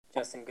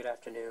Justin, good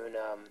afternoon.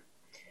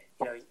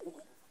 You know,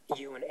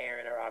 you and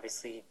Aaron are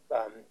obviously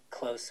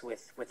close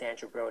with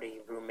Andrew Brody,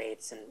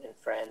 roommates and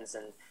friends,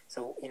 and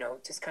so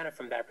just kind of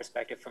from that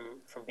perspective,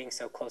 from being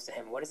so close to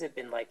him, what has it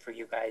been like for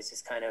you guys,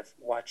 just kind of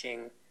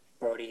watching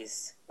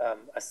Brody's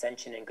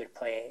ascension and good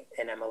play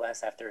in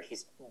MLS after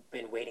he's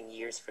been waiting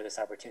years for this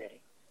opportunity?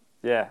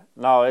 Yeah,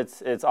 no,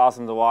 it's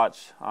awesome to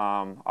watch.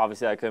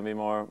 Obviously, I couldn't be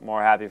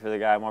more happy for the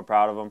guy, more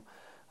proud of him.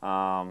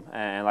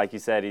 And like you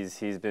said,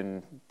 he's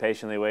been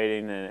patiently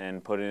waiting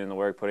and putting in the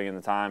work, putting in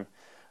the time.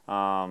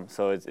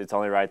 So it's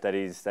only right that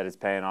it's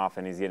paying off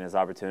and he's getting his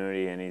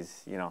opportunity and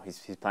he's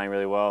playing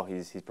really well.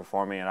 He's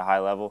performing at a high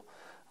level,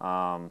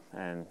 and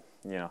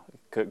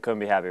couldn't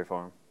be happier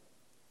for him.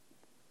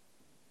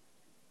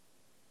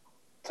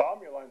 Tom,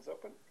 your line's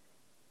open.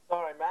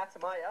 Sorry, Matt,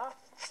 am I up?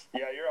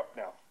 Yeah, you're up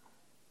now.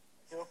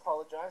 I do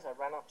apologize. I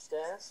ran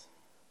upstairs,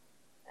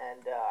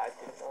 and I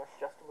didn't know if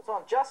Justin was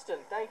on. Justin,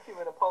 thank you,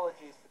 and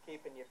apologies for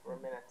keeping you for a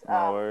minute.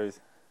 No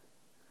worries.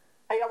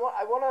 Hey, I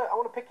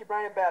want to pick your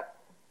brain about,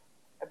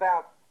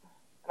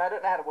 and I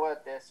don't know how to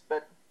word this,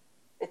 but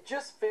it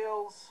just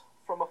feels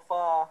from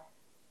afar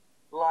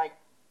like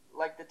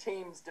the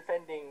team's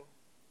defending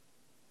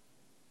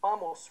far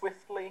more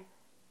swiftly,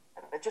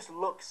 and it just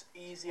looks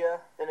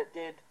easier than it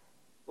did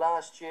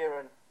last year,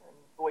 and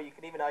boy, you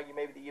can even argue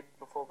maybe the year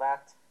before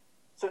that.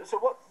 So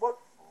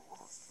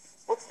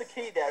what's the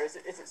key there? Is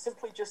it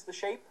simply just the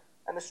shape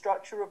and the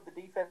structure of the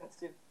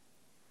defensive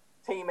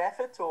team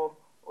effort, or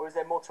is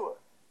there more to it?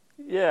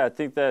 Yeah, I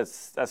think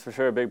that's for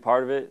sure a big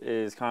part of it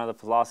is kind of the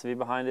philosophy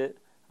behind it,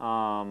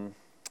 and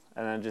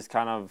then just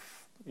kind of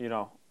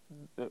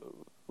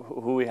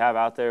who we have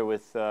out there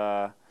with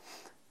with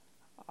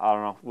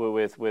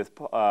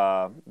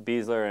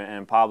Beasler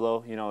and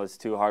Pablo. It's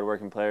two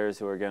hardworking players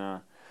who are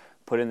gonna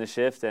put in the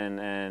shift, and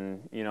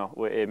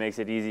it makes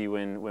it easy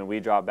when we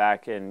drop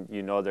back and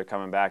they're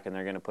coming back and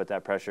they're going to put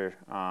that pressure,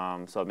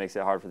 so it makes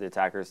it hard for the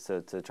attackers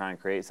to try and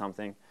create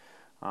something,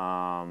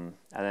 and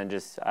then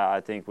just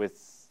I think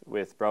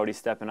with Brody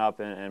stepping up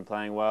and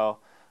playing well,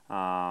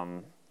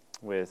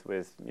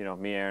 with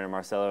me, Aaron, and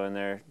Marcelo in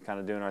there kind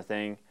of doing our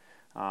thing,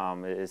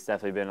 it's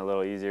definitely been a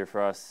little easier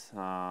for us.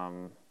 I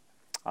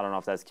don't know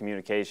if that's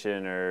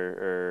communication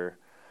or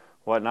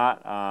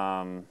whatnot,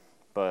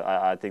 but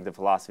I think the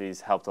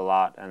philosophy's helped a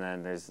lot, and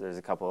then there's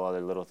a couple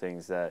other little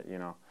things that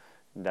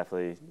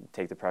definitely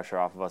take the pressure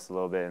off of us a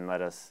little bit and let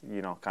us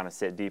kind of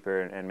sit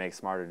deeper and make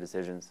smarter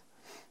decisions.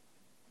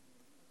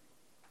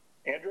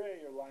 Andrea,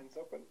 your line's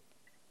open.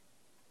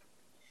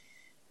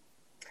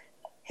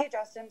 Hey,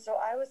 Justin. So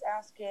I was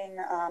asking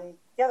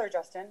the other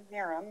Justin,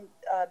 Miram,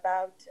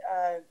 about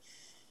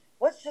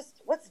what's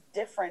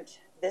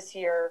different this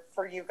year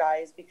for you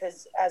guys,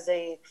 because as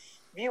a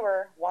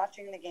viewer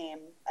watching the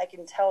game, I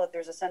can tell that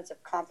there's a sense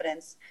of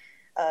confidence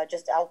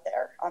just out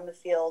there on the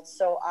field.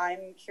 So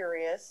I'm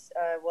curious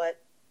what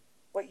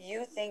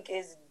you think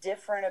is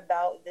different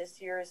about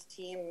this year's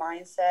team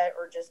mindset,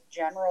 or just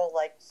general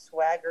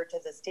swagger to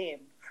this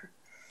team.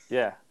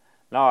 Yeah.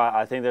 No,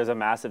 I think there's a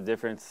massive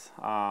difference.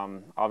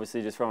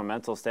 Obviously, just from a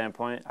mental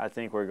standpoint, I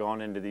think we're going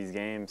into these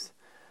games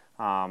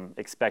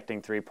expecting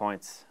 3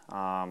 points,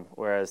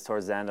 whereas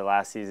towards the end of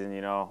last season,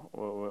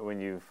 when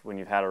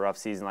you've had a rough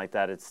season like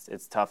that,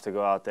 it's tough to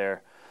go out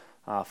there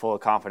full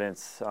of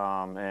confidence,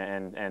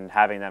 and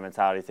having that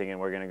mentality, thinking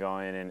we're going to go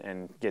in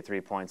and get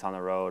 3 points on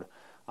the road.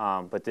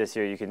 But this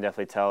year, you can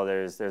definitely tell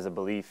there's a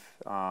belief.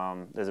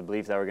 There's a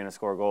belief that we're going to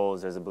score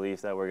goals. There's a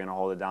belief that we're going to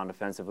hold it down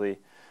defensively.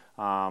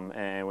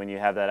 And when you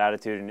have that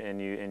attitude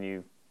and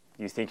you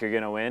think you're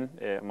going to win,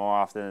 more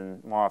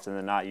often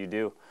than not, you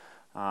do.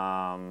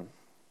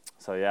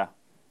 So yeah.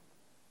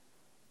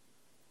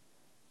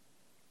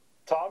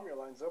 Tom, your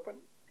line's open.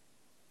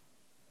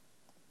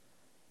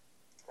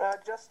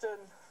 Justin,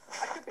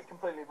 I could be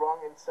completely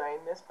wrong in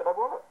saying this, but I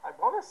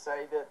want to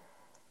say that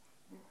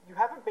you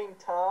haven't been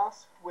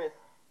tasked with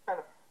kind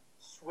of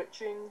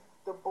switching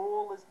the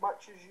ball as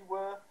much as you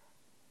were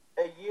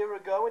a year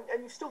ago, and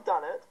you've still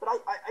done it. But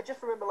I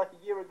just remember like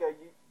a year ago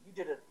you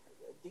did a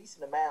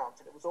decent amount,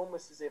 and it was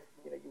almost as if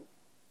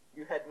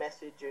you had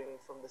messaging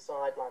from the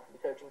sideline, from the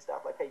coaching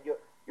staff, like, hey, you're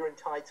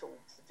entitled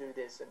to do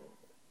this, and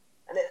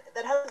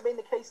that hasn't been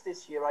the case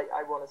this year.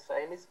 I want to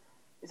say, and is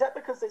that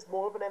because there's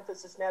more of an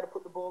emphasis now to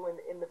put the ball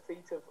in the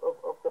feet of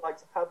the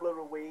likes of Pablo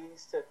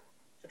Ruiz to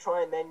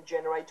try and then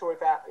generate, or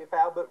if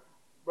Albert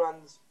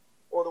runs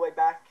all the way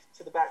back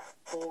to the back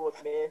four, or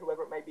Mir,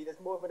 whoever it may be, there's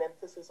more of an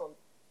emphasis on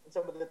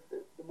some of the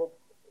more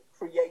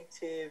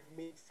creative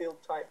midfield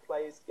type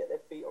players to get their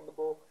feet on the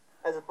ball,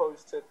 as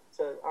opposed to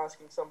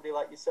asking somebody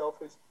like yourself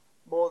who's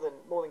more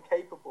than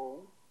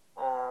capable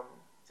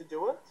to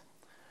do it.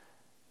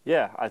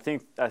 Yeah, I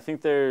think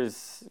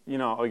there's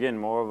again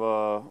more of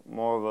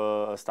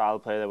a style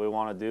of play that we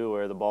want to do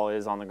where the ball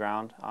is on the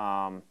ground,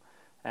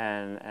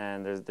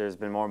 and there's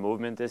been more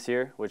movement this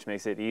year, which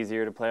makes it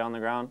easier to play on the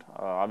ground.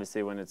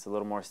 Obviously, when it's a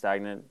little more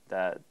stagnant,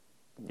 that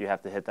you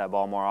have to hit that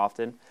ball more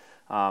often,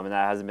 and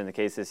that hasn't been the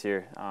case this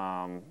year.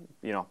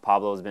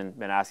 Pablo's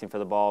been asking for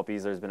the ball,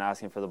 Beasler's been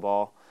asking for the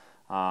ball,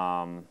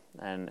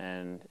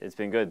 And it's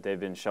been good. They've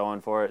been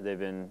showing for it. They've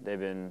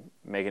been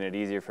making it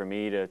easier for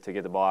me to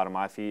get the ball out of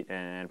my feet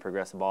and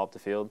progress the ball up the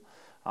field.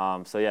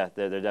 So yeah,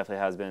 there definitely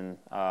has been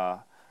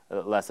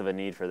less of a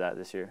need for that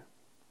this year.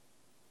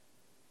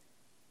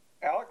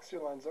 Alex,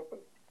 your line's open.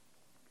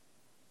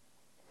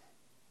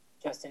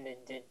 Justen,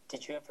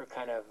 did you ever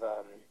kind of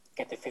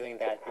get the feeling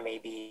that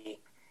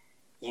maybe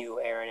you,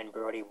 Aaron, and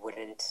Brody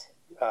wouldn't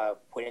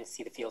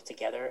see the field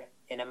together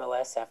in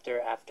MLS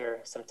after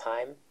some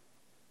time?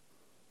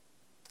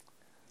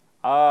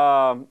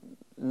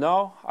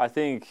 No, I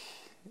think,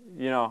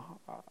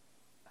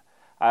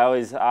 I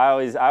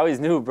always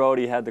knew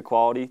Brody had the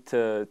quality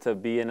to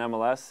be in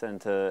MLS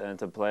and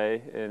to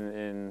play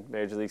in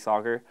Major League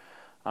Soccer.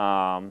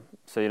 So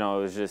it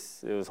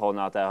was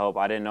holding out that hope.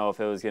 I didn't know if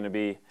it was going to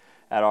be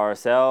at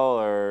RSL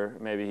or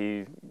maybe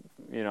he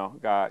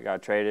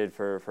got traded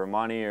for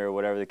money or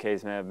whatever the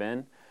case may have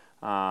been.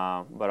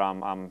 But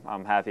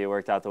I'm happy it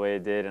worked out the way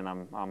it did, and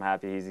I'm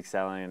happy he's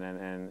excelling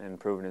and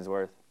proving his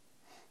worth.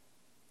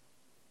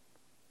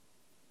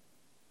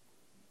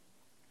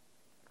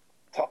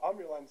 Tom,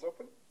 your line's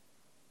open.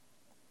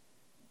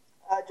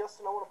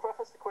 Justen, I want to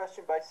preface the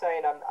question by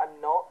saying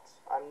I'm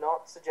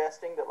not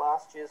suggesting that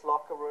last year's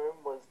locker room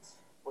was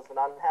an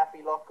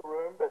unhappy locker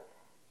room, but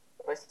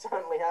I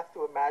certainly have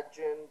to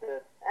imagine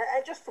that,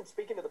 and just from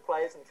speaking to the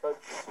players and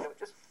coaches, it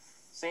just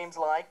seems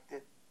like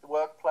the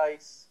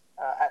workplace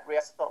at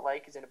Real Salt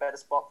Lake is in a better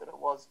spot than it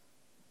was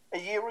a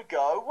year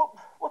ago.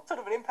 What sort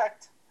of an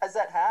impact has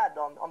that had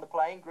on the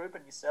playing group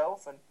and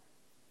yourself, and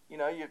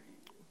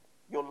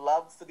your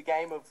love for the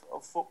game of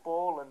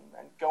football and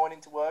going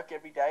into work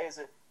every day? Has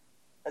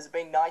it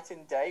been night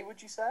and day,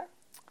 would you say?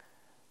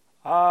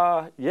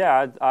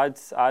 Yeah,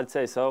 I'd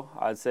say so.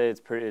 I'd say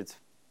it's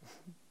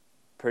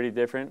pretty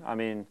different. I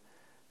mean,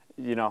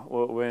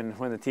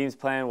 when the team's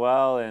playing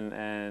well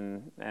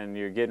and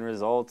you're getting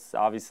results,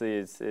 obviously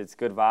it's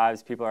good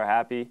vibes. People are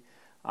happy,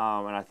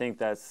 and I think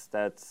that's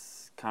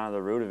kind of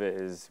the root of it.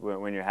 Is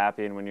when you're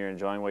happy and when you're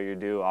enjoying what you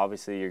do.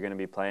 Obviously, you're going to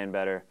be playing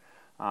better.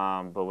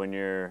 But when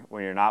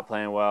you're not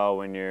playing well,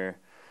 when you're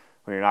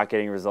not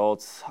getting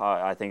results,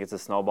 I think it's a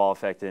snowball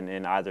effect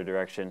in either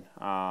direction.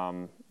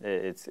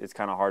 It's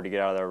kind of hard to get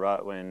out of that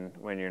rut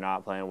when you're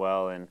not playing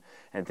well and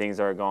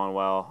things aren't going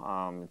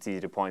well. It's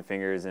easy to point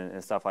fingers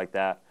and stuff like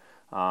that.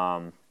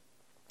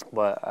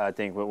 But I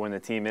think when the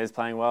team is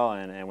playing well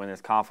and when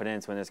there's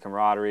confidence, when there's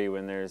camaraderie,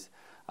 when there's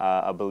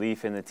a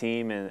belief in the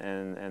team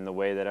and the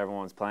way that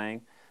everyone's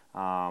playing,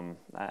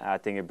 I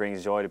think it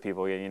brings joy to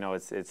people.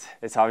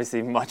 It's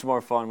obviously much more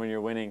fun when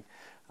you're winning,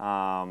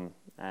 and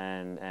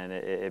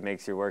it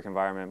makes your work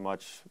environment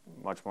much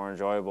more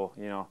enjoyable.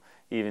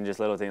 Even just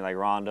little things like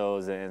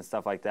rondos and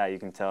stuff like that, you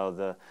can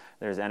tell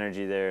there's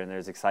energy there and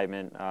there's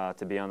excitement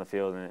to be on the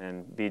field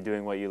and be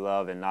doing what you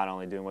love, and not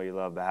only doing what you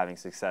love, but having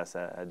success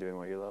at doing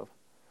what you love.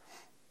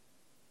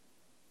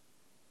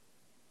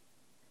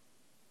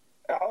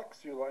 Alex,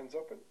 your line's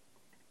open.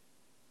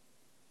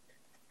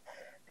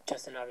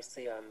 Justen,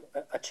 obviously,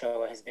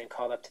 Ochoa has been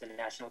called up to the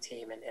national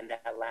team, and in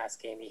that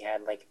last game he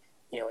had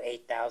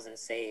 8,000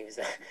 saves.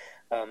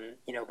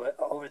 But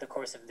over the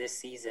course of this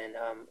season,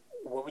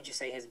 what would you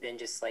say has been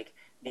just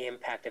the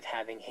impact of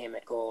having him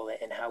at goal,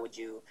 and how would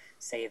you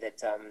say that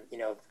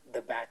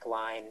the back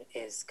line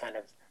is kind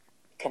of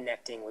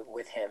connecting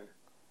with him?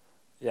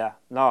 Yeah,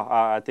 no,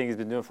 I think he's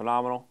been doing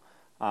phenomenal.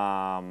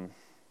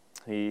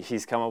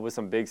 He's come up with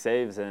some big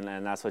saves, and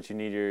that's what you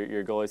need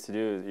your goalies to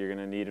do. You're going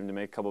to need him to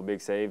make a couple big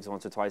saves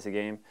once or twice a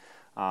game,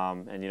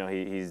 and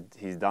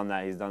he's done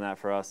that. He's done that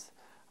for us.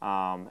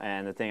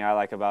 And the thing I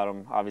like about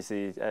him,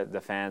 obviously, the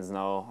fans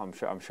know.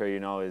 I'm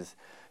sure is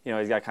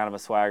he's got kind of a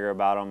swagger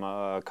about him,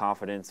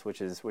 confidence,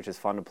 which is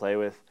fun to play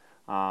with.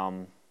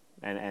 And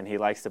he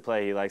likes to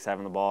play. He likes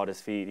having the ball at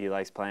his feet. He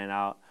likes playing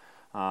out.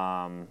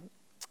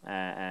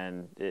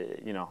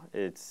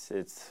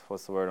 It's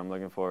what's the word I'm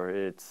looking for?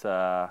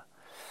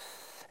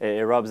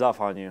 It rubs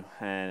off on you,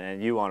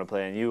 and you want to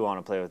play, and you want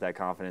to play with that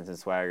confidence and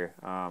swagger.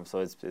 So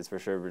it's for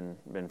sure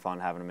been fun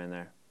having him in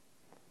there.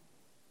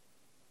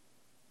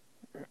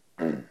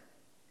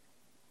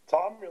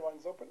 Tom, your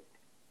line's open.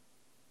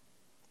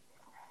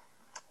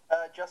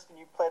 Justen,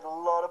 you played a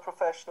lot of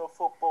professional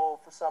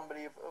football for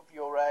somebody of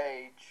your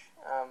age,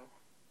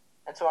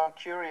 and so I'm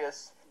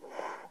curious,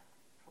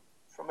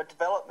 from a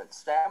development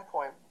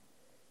standpoint,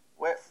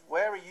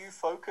 where are you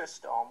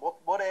focused on?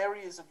 What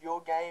areas of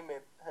your game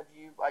have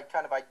you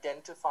kind of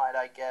identified,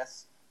 I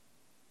guess,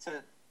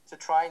 to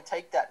try and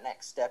take that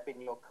next step in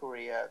your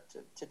career,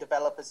 to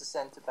develop as a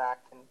centre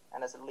back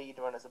and as a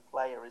leader and as a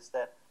player? Is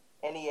there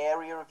any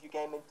area of your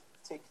game in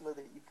particular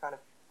that you kind of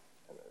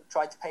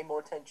tried to pay more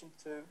attention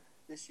to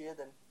this year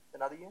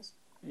than other years?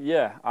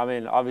 Yeah, I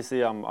mean,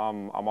 obviously, I'm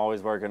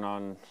always working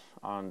on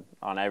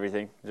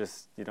everything,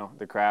 just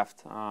the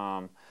craft.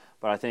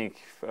 But I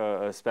think,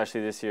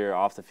 especially this year,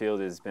 off the field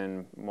has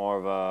been more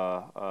of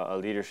a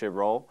leadership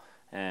role,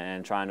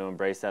 and trying to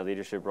embrace that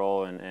leadership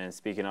role and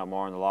speaking up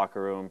more in the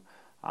locker room.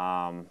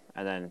 And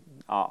then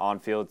on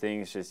field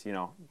things, just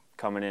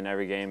coming in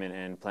every game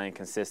and playing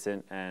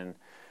consistent and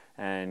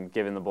and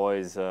giving the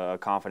boys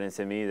confidence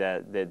in me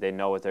that they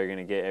know what they're going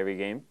to get every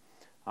game.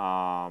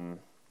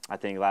 I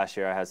think last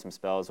year I had some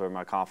spells where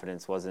my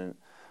confidence wasn't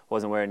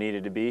where it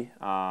needed to be,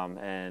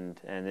 and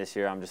this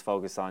year I'm just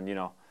focused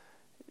on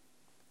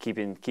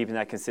keeping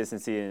that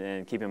consistency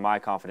and keeping my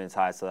confidence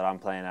high so that I'm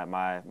playing at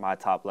my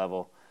top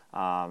level.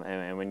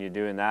 And when you're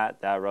doing that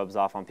rubs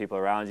off on people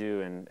around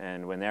you,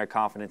 and when their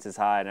confidence is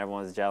high and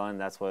everyone's gelling,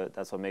 that's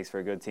what makes for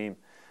a good team.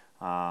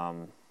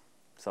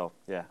 So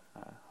yeah,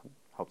 I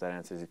hope that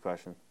answers your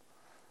question.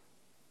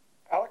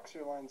 Alex,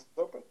 your line's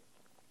open.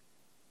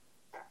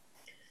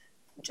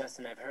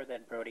 Justin, I've heard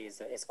that Brody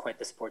is quite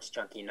the sports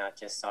junkie, not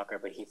just soccer,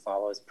 but he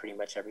follows pretty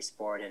much every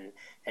sport and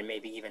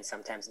maybe even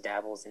sometimes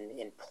dabbles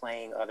in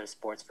playing other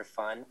sports for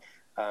fun.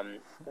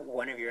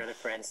 One of your other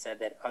friends said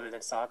that other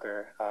than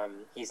soccer,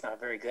 he's not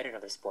very good at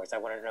other sports. I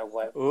want to know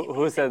what.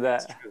 Who said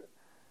that? True.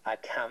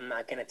 I'm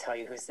not going to tell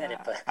you who said it,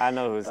 but I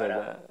know who said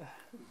that.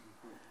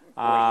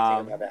 What do you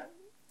think about that?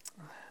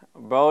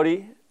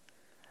 Brody,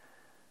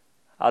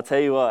 I'll tell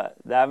you what,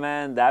 that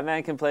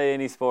man can play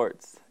any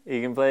sports.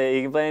 He can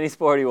play any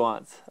sport he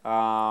wants.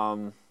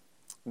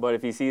 But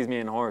if he sees me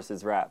in horse,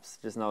 it's raps.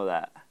 Just know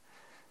that.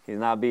 He's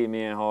not beating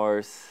me in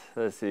horse.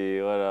 Let's see,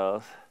 what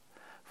else?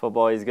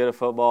 Football, he's good at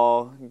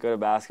football, good at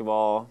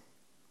basketball.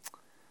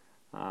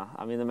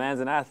 I mean, the man's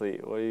an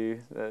athlete.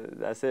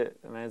 That's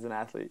it. The man's an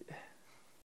athlete.